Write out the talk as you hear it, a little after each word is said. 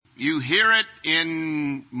you hear it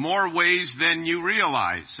in more ways than you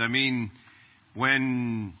realize. I mean,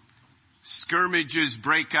 when skirmishes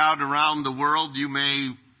break out around the world, you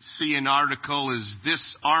may see an article, "Is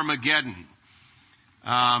this Armageddon?"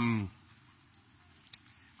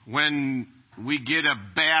 When we get a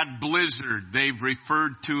bad blizzard, they've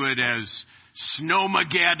referred to it as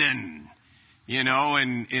Snowmageddon,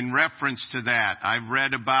 in reference to that. I've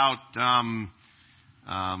read about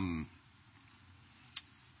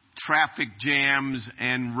traffic jams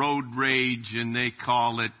and road rage, and they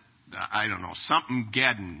call it, I don't know,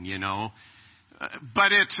 something-geddon,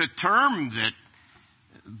 But it's a term that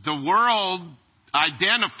the world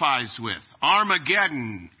identifies with,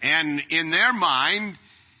 Armageddon, and in their mind,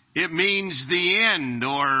 it means the end,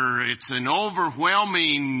 or it's an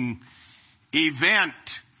overwhelming event.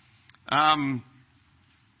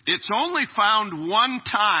 It's only found one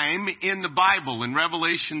time in the Bible, in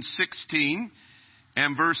Revelation 16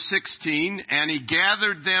 and verse 16, "And he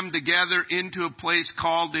gathered them together into a place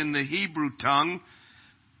called in the Hebrew tongue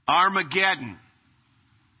Armageddon."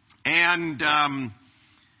 And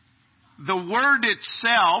the word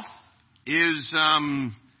itself is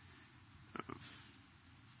a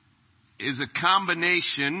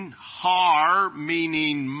combination, Har,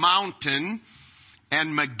 meaning mountain,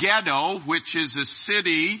 and Megiddo, which is a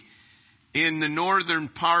city in the northern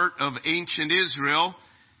part of ancient Israel,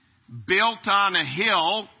 built on a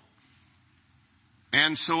hill,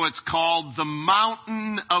 and so it's called the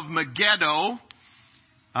Mountain of Megiddo.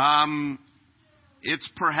 It's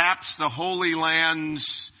perhaps the Holy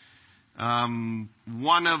Land's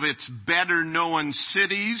one of its better known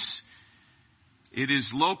cities. It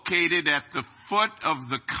is located at the foot of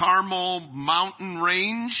the Carmel mountain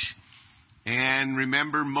range. And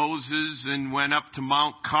remember Moses and went up to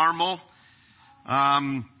Mount Carmel.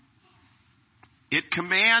 It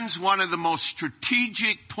commands one of the most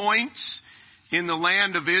strategic points in the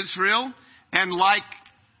land of Israel. And like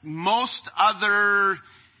most other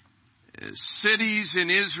cities in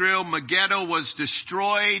Israel, Megiddo was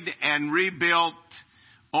destroyed and rebuilt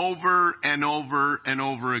over and over and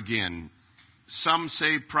over again. Some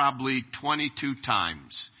say probably 22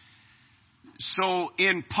 times. So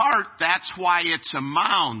in part, that's why it's a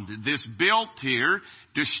mound. This built here,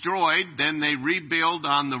 destroyed, then they rebuild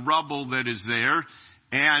on the rubble that is there,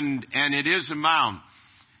 and it is a mound.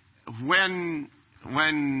 When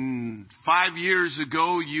 5 years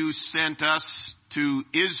ago you sent us to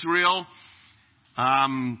Israel,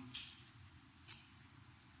 I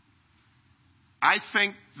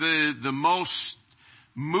think the most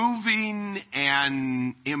moving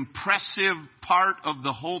and impressive part of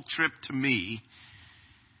the whole trip to me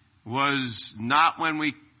was not when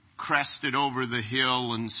we crested over the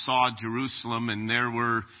hill and saw Jerusalem and there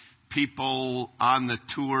were people on the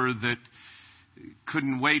tour that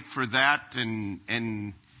couldn't wait for that, and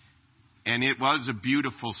it was a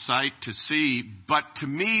beautiful sight to see. But to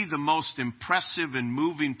me, the most impressive and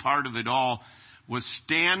moving part of it all was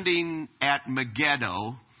standing at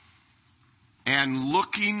Megiddo and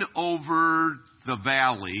looking over the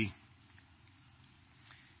valley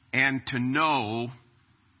and to know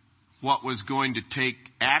what was going to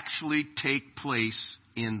actually take place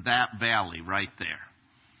in that valley right there.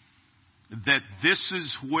 That this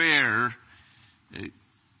is where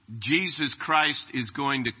Jesus Christ is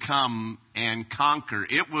going to come and conquer.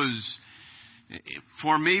 It was,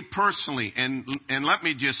 for me personally, and let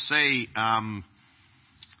me just say,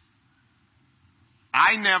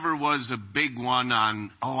 I never was a big one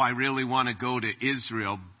on, I really want to go to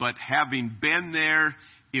Israel. But having been there,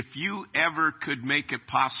 if you ever could make it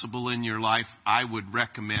possible in your life, I would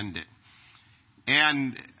recommend it.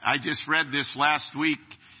 And I just read this last week.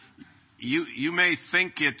 You may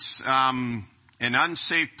think it's an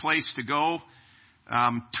unsafe place to go.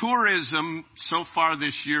 Tourism so far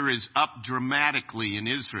this year is up dramatically in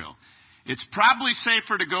Israel. It's probably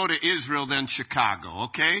safer to go to Israel than Chicago,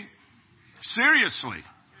 okay? Seriously.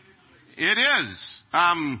 It is.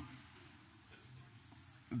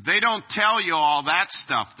 They don't tell you all that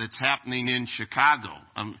stuff that's happening in Chicago.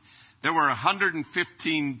 There were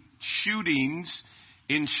 115 shootings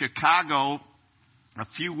in Chicago a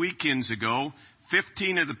few weekends ago.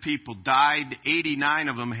 15 of the people died. 89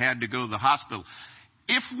 of them had to go to the hospital.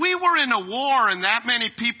 If we were in a war and that many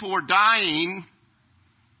people were dying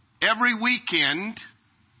every weekend,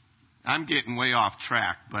 I'm getting way off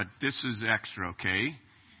track, but this is extra, okay?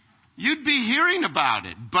 You'd be hearing about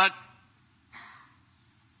it, but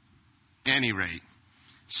any rate.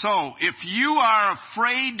 So, if you are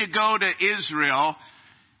afraid to go to Israel,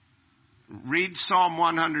 read Psalm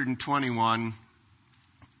 121,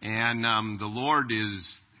 and the Lord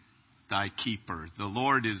is thy keeper. The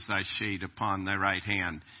Lord is thy shade upon thy right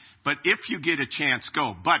hand. But if you get a chance,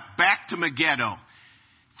 go. But back to Megiddo.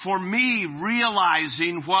 For me,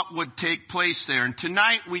 realizing what would take place there. And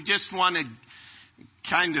tonight we just want to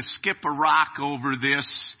kind of skip a rock over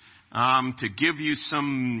this to give you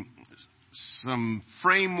some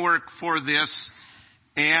framework for this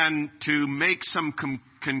and to make some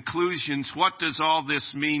conclusions. What does all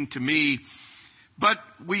this mean to me? But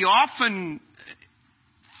we often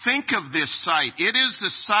think of this site. It is the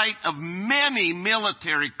site of many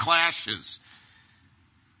military clashes.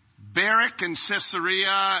 Barak and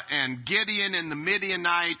Sisera and Gideon and the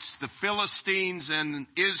Midianites, the Philistines and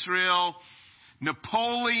Israel,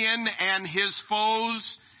 Napoleon and his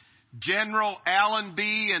foes, General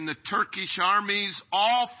Allenby and the Turkish armies,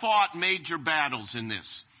 all fought major battles in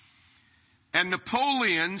this. And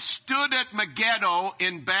Napoleon stood at Megiddo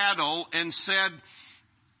in battle and said,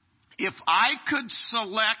 if I could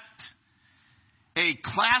select a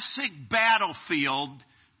classic battlefield,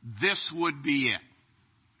 this would be it.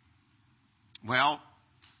 Well,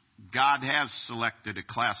 God has selected a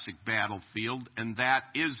classic battlefield, and that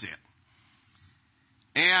is it.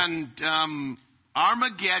 And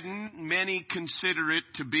Armageddon, many consider it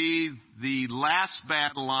to be the last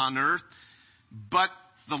battle on earth, but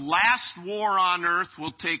the last war on earth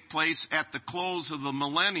will take place at the close of the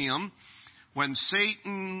millennium when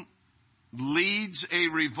Satan leads a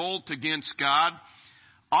revolt against God.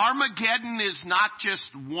 Armageddon is not just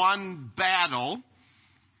one battle.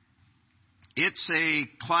 It's a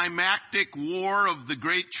climactic war of the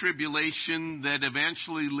Great Tribulation that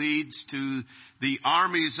eventually leads to the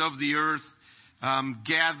armies of the earth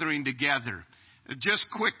gathering together. Just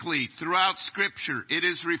quickly, throughout Scripture, it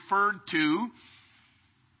is referred to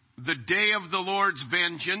the day of the Lord's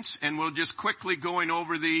vengeance, and we'll just quickly going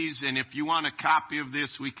over these, and if you want a copy of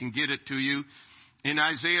this, we can get it to you. In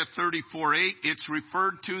Isaiah 34:8, it's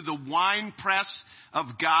referred to the winepress of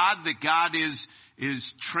God, that God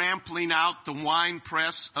is trampling out the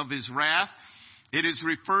winepress of his wrath. It is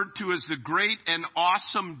referred to as the great and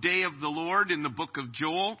awesome day of the Lord in the book of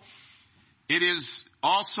Joel. It is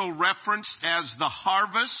also referenced as the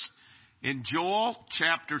harvest in Joel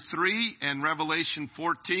chapter 3 and Revelation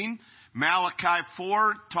 14. Malachi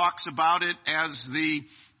 4 talks about it as the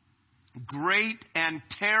great and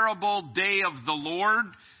terrible day of the Lord.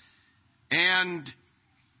 And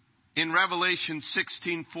in Revelation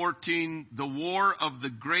 16:14, the war of the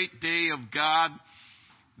great day of God,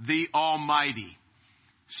 the Almighty.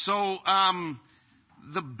 So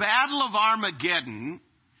the Battle of Armageddon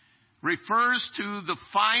refers to the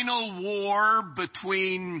final war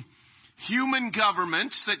between human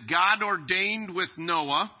governments that God ordained with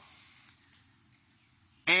Noah,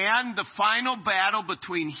 and the final battle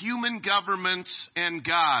between human governments and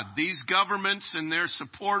God. These governments and their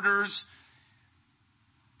supporters,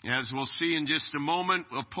 as we'll see in just a moment,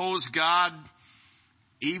 oppose God,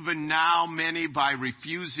 even now many by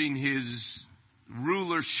refusing his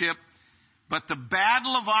rulership. But the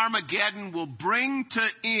Battle of Armageddon will bring to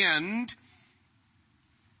end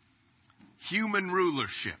human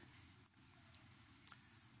rulership.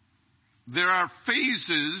 There are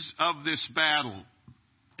phases of this battle.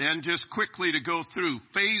 And just quickly to go through.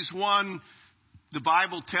 Phase 1, the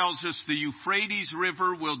Bible tells us the Euphrates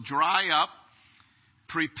River will dry up,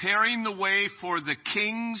 preparing the way for the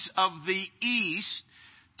kings of the east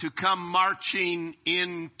to come marching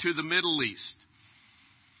into the Middle East.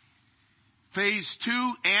 Phase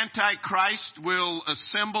 2, Antichrist will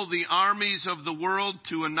assemble the armies of the world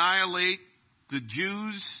to annihilate the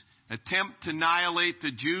Jews, attempt to annihilate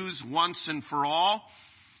the Jews once and for all.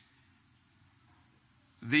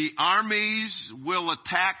 The armies will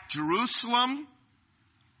attack Jerusalem,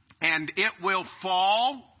 and it will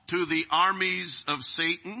fall to the armies of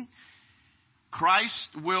Satan. Christ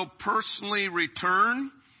will personally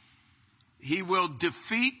return. He will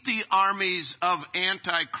defeat the armies of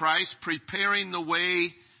Antichrist, preparing the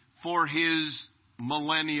way for his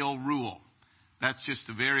millennial rule. That's just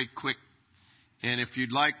a very quick, and if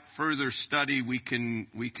you'd like further study, we can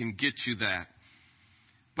get you that.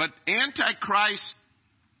 But Antichrist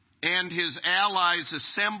and his allies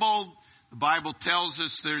assembled. The Bible tells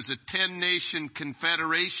us there's a 10-nation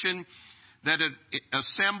confederation that it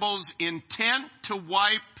assembles intent to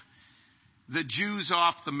wipe the Jews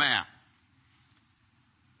off the map.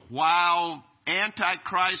 While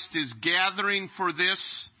Antichrist is gathering for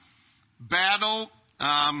this battle,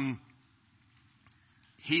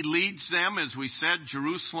 he leads them. As we said,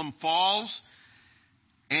 Jerusalem falls.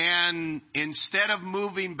 And instead of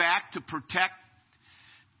moving back to protect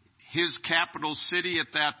his capital city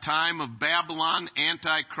at that time of Babylon,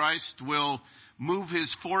 Antichrist will move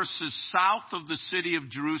his forces south of the city of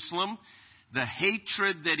Jerusalem, the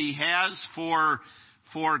hatred that he has for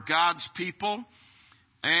God's people,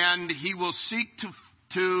 and he will seek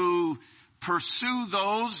to pursue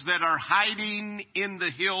those that are hiding in the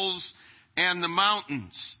hills and the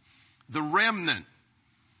mountains, the remnant.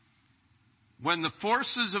 When the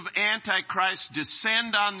forces of Antichrist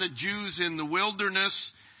descend on the Jews in the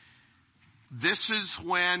wilderness, this is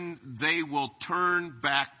when they will turn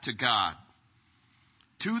back to God.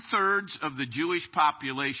 2/3 of the Jewish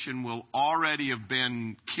population will already have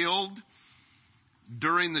been killed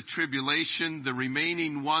during the tribulation. The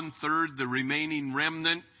remaining 1/3, the remaining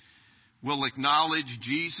remnant, will acknowledge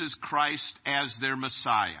Jesus Christ as their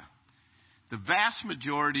Messiah. The vast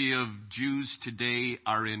majority of Jews today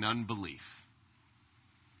are in unbelief.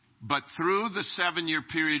 But through the 7-year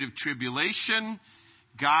period of tribulation,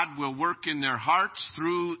 God will work in their hearts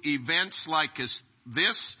through events like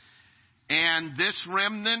this, and this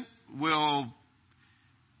remnant will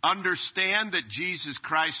understand that Jesus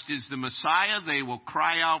Christ is the Messiah. They will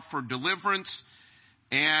cry out for deliverance,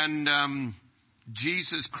 and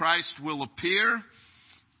Jesus Christ will appear,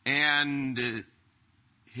 and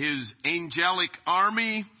his angelic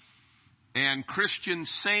army and Christian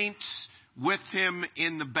saints with him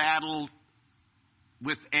in the battle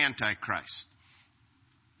with Antichrist.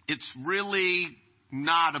 It's really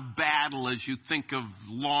not a battle as you think of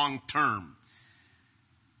long term.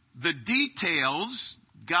 The details,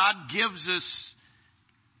 God gives us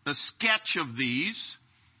a sketch of these,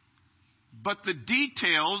 but the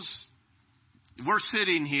details, we're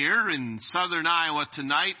sitting here in southern Iowa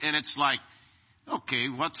tonight, and it's like, okay,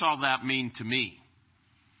 what's all that mean to me?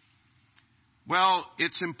 Well,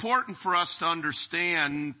 it's important for us to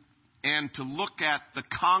understand and to look at the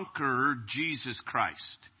conqueror, Jesus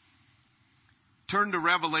Christ. Turn to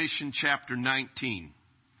Revelation chapter 19.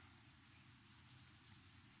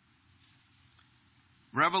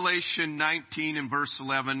 Revelation 19 and verse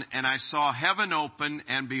 11, and I saw heaven open,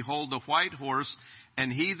 and behold, a white horse,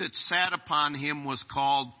 and he that sat upon him was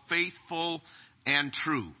called Faithful and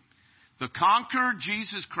True. The conqueror,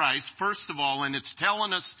 Jesus Christ, first of all, and it's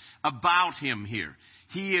telling us about him here.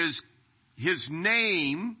 He is, his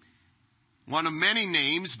name, one of many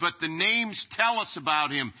names, but the names tell us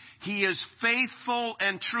about him. He is faithful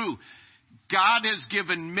and true. God has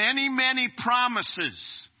given many, many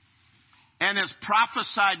promises and has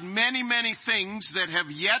prophesied many, many things that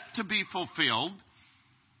have yet to be fulfilled.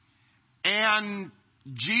 And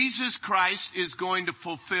Jesus Christ is going to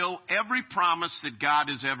fulfill every promise that God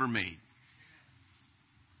has ever made.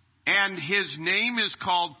 And his name is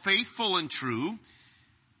called Faithful and True.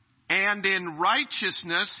 And in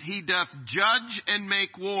righteousness he doth judge and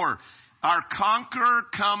make war. Our conqueror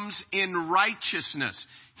comes in righteousness.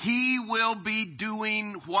 He will be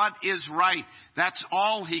doing what is right. That's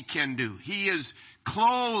all he can do. He is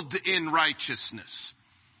clothed in righteousness.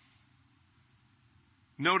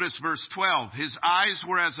 Notice verse 12. His eyes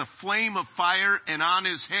were as a flame of fire, and on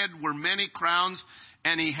his head were many crowns,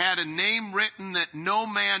 and he had a name written that no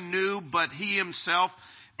man knew but he himself.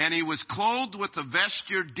 And he was clothed with a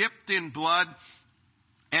vesture dipped in blood,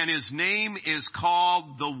 and his name is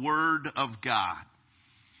called the Word of God.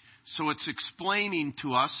 So it's explaining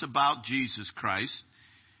to us about Jesus Christ.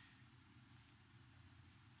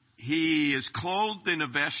 He is clothed in a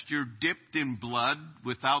vesture dipped in blood.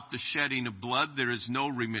 Without the shedding of blood, there is no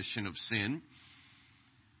remission of sin.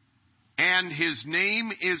 And his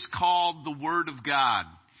name is called the Word of God.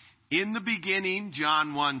 In the beginning,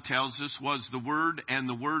 John 1 tells us, was the Word, and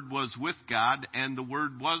the Word was with God, and the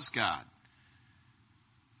Word was God.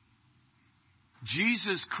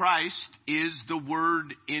 Jesus Christ is the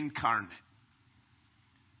Word incarnate.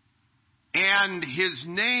 And his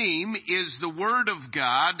name is the Word of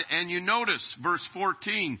God. And you notice verse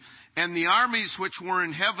 14, and the armies which were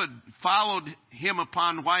in heaven followed him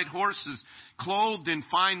upon white horses, clothed in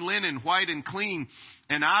fine linen, white and clean.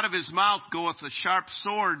 And out of his mouth goeth a sharp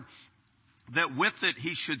sword, that with it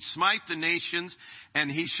he should smite the nations, and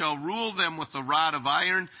he shall rule them with a rod of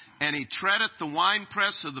iron. And he treadeth the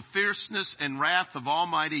winepress of the fierceness and wrath of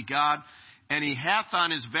Almighty God. And he hath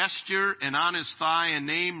on his vesture and on his thigh a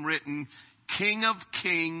name written, King of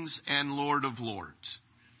Kings and Lord of Lords.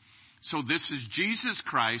 So this is Jesus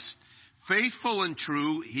Christ, faithful and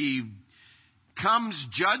true. He comes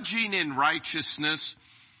judging in righteousness,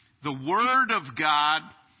 the Word of God,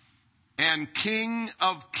 and King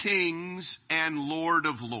of Kings and Lord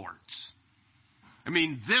of Lords. I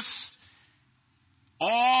mean,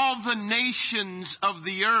 all the nations of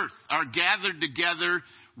the earth are gathered together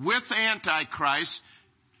with Antichrist.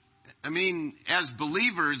 I mean, as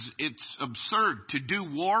believers, it's absurd to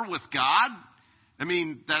do war with God. I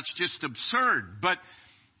mean, that's just absurd. But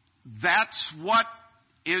that's what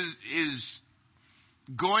is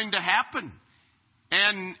going to happen.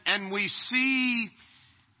 And we see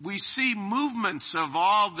movements of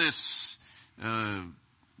all this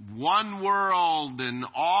one world and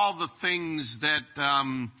all the things that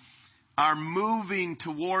are moving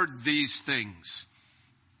toward these things.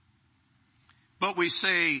 But we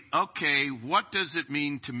say, okay, what does it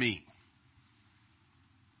mean to me?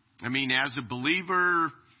 I mean, as a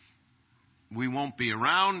believer, we won't be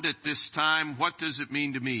around at this time. What does it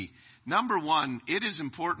mean to me? Number one, it is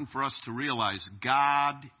important for us to realize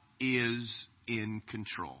God is in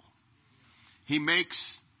control. He makes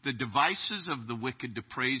the devices of the wicked to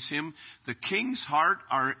praise Him. The king's heart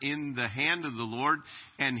are in the hand of the Lord,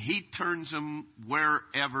 and He turns them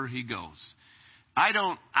wherever He goes. I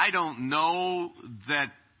don't know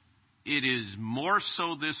that it is more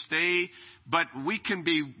so this day, but we can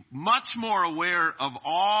be much more aware of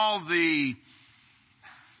all the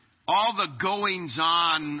goings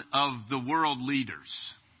on of the world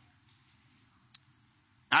leaders.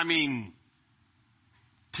 I mean,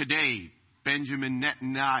 today, Benjamin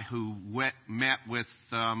Netanyahu met with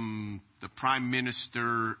the Prime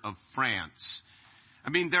Minister of France. I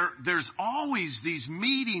mean, there's always these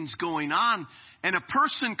meetings going on, and a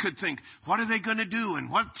person could think, what are they going to do, and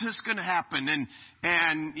what's this going to happen?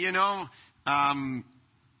 And you know,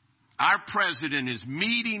 our president is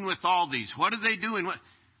meeting with all these. What are they doing?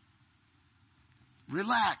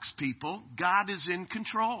 Relax, people. God is in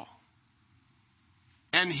control.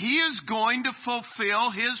 And He is going to fulfill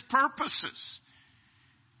His purposes.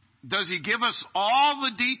 Does He give us all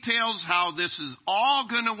the details how this is all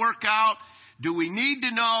going to work out? Do we need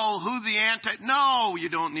to know who No, you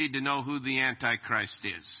don't need to know who the Antichrist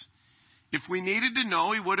is. If we needed to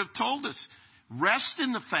know, He would have told us. Rest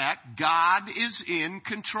in the fact God is in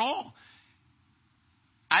control.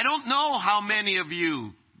 I don't know how many of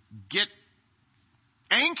you get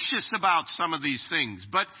anxious about some of these things,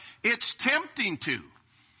 but it's tempting to.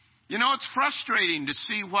 You know, it's frustrating to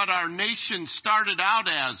see what our nation started out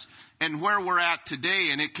as and where we're at today,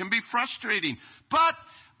 and it can be frustrating. But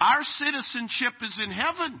our citizenship is in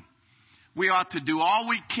heaven. We ought to do all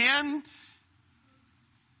we can.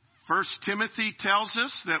 1 Timothy tells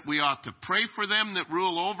us that we ought to pray for them that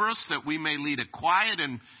rule over us, that we may lead a quiet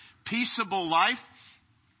and peaceable life,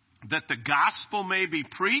 that the gospel may be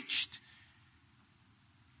preached.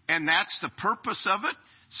 And that's the purpose of it.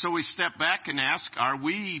 So we step back and ask, are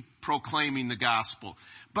we proclaiming the gospel?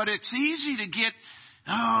 But it's easy to get,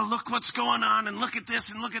 oh, look what's going on, and look at this,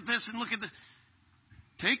 and look at this, and look at this.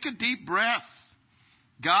 Take a deep breath.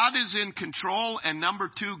 God is in control, and number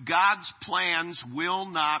two, God's plans will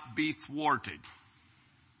not be thwarted.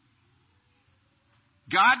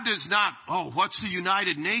 God does not, what's the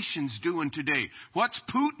United Nations doing today? What's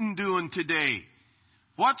Putin doing today?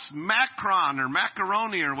 What's Macron or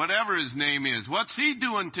Macaroni or whatever his name is? What's he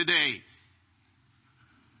doing today?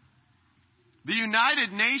 The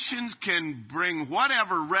United Nations can bring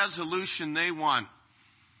whatever resolution they want.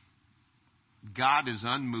 God is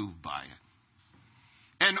unmoved by it.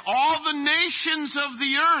 And all the nations of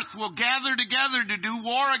the earth will gather together to do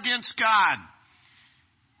war against God.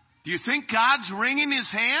 Do you think God's wringing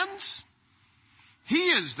His hands? He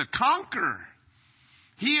is the conqueror.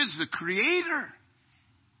 He is the creator.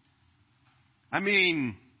 I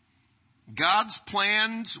mean, God's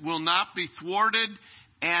plans will not be thwarted,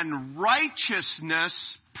 and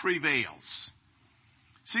righteousness prevails.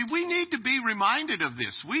 See, we need to be reminded of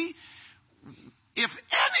this. If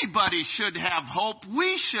anybody should have hope,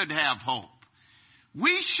 we should have hope.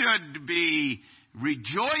 We should be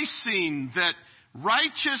rejoicing that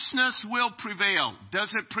righteousness will prevail.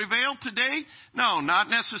 Does it prevail today? No, not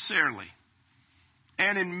necessarily.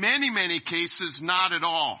 And in many, many cases, not at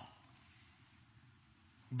all.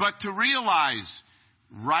 But to realize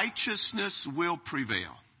righteousness will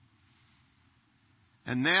prevail.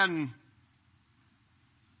 And then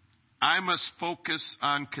I must focus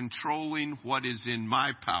on controlling what is in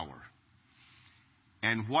my power.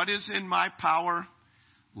 And what is in my power?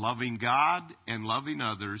 Loving God and loving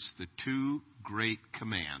others, the two great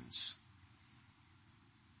commands.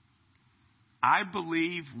 I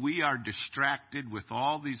believe we are distracted with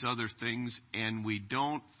all these other things, and we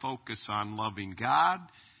don't focus on loving God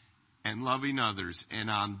and loving others. And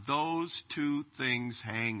on those two things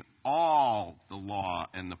hang all the law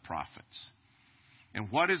and the prophets.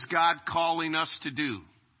 And what is God calling us to do?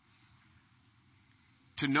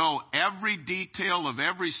 To know every detail of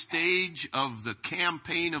every stage of the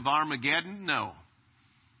campaign of Armageddon? No.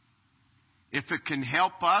 If it can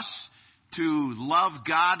help us to love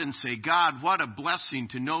God and say, God, what a blessing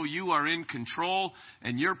to know you are in control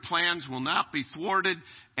and your plans will not be thwarted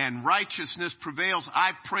and righteousness prevails.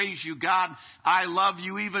 I praise you, God. I love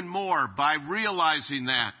you even more by realizing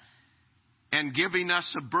that and giving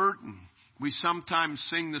us a burden. We sometimes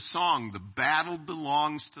sing the song, the battle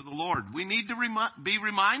belongs to the Lord. We need to be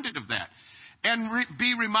reminded of that. And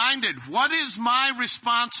be reminded, what is my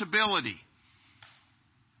responsibility?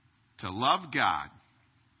 To love God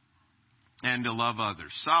and to love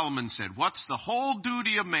others. Solomon said, what's the whole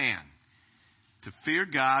duty of man? To fear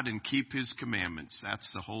God and keep his commandments.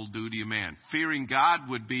 That's the whole duty of man. Fearing God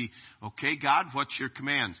would be, okay, God, what's your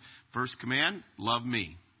commands? First command, love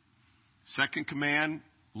me. Second command,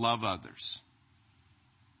 love others.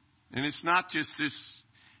 And it's not just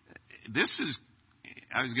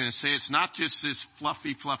it's not just this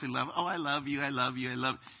fluffy love. Oh, I love you, I love you, I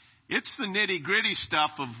love you. It's the nitty-gritty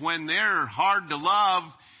stuff of when they're hard to love,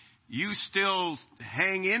 you still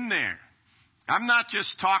hang in there. I'm not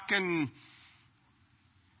just talking,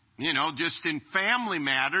 just in family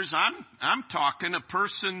matters. I'm talking a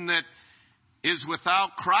person that is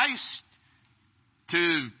without Christ,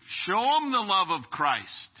 to show them the love of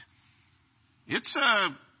Christ. It's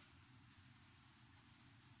a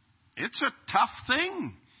tough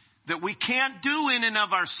thing that we can't do in and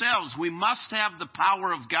of ourselves. We must have the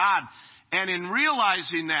power of God. And in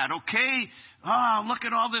realizing that, okay, look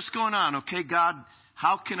at all this going on. Okay, God,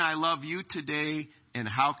 how can I love you today and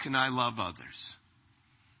how can I love others?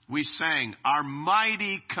 We sang, our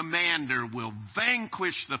mighty commander will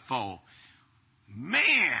vanquish the foe.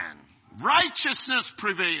 Man, righteousness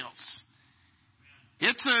prevails.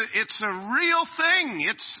 It's a real thing.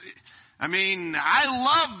 I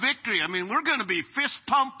love victory. We're going to be fist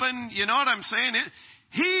pumping. You know what I'm saying?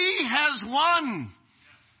 He has won.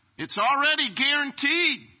 It's already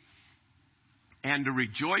guaranteed. And to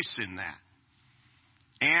rejoice in that.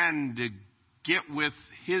 And to get with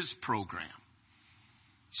his program.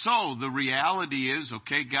 So the reality is,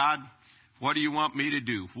 okay, God, what do you want me to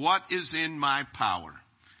do? What is in my power?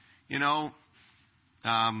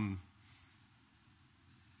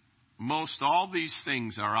 Most all these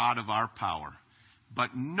things are out of our power.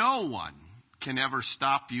 But no one can ever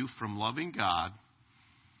stop you from loving God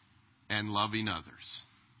and loving others.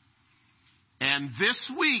 And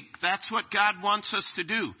this week, that's what God wants us to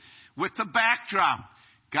do. With the backdrop,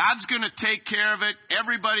 God's going to take care of it.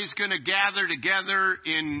 Everybody's going to gather together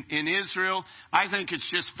in Israel. I think it's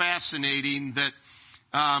just fascinating that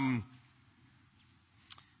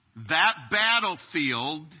that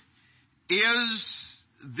battlefield is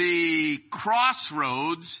the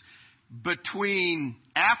crossroads between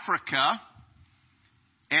Africa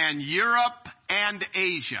and Europe and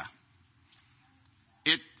Asia.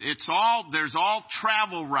 There's all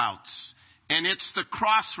travel routes, and it's the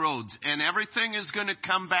crossroads, and everything is going to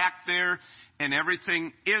come back there, and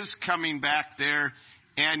everything is coming back there.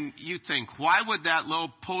 And you think, why would that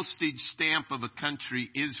little postage stamp of a country,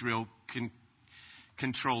 Israel,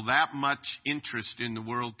 control that much interest in the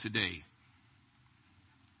world today?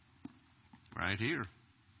 Right here.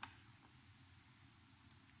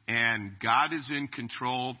 And God is in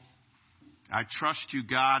control. I trust you,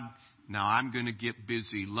 God. Now I'm going to get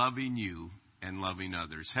busy loving you and loving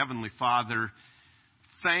others. Heavenly Father,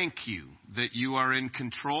 thank you that you are in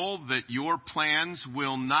control, that your plans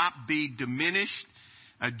will not be diminished,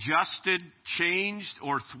 adjusted, changed,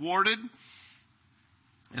 or thwarted.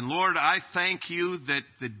 And Lord, I thank you that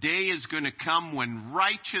the day is going to come when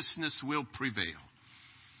righteousness will prevail.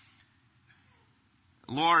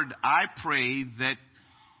 Lord, I pray that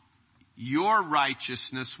your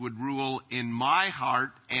righteousness would rule in my heart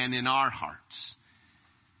and in our hearts.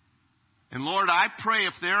 And Lord, I pray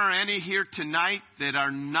if there are any here tonight that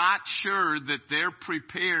are not sure that they're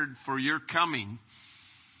prepared for your coming,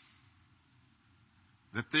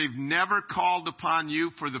 that they've never called upon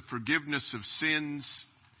you for the forgiveness of sins,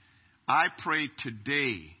 I pray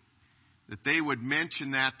today that they would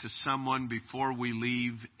mention that to someone before we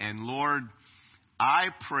leave. And Lord, I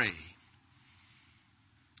pray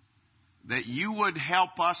that you would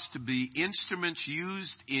help us to be instruments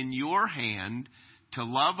used in your hand to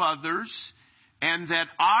love others, and that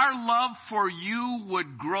our love for you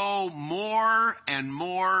would grow more and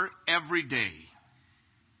more every day,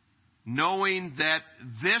 knowing that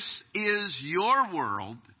this is your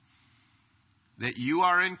world, that you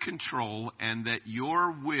are in control, and that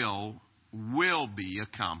your will be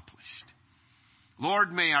accomplished.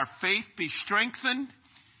 Lord, may our faith be strengthened.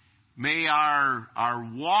 May our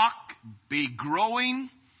walk be growing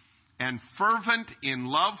and fervent in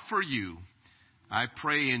love for you. I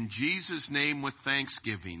pray in Jesus' name with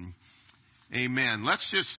thanksgiving. Amen. Let's just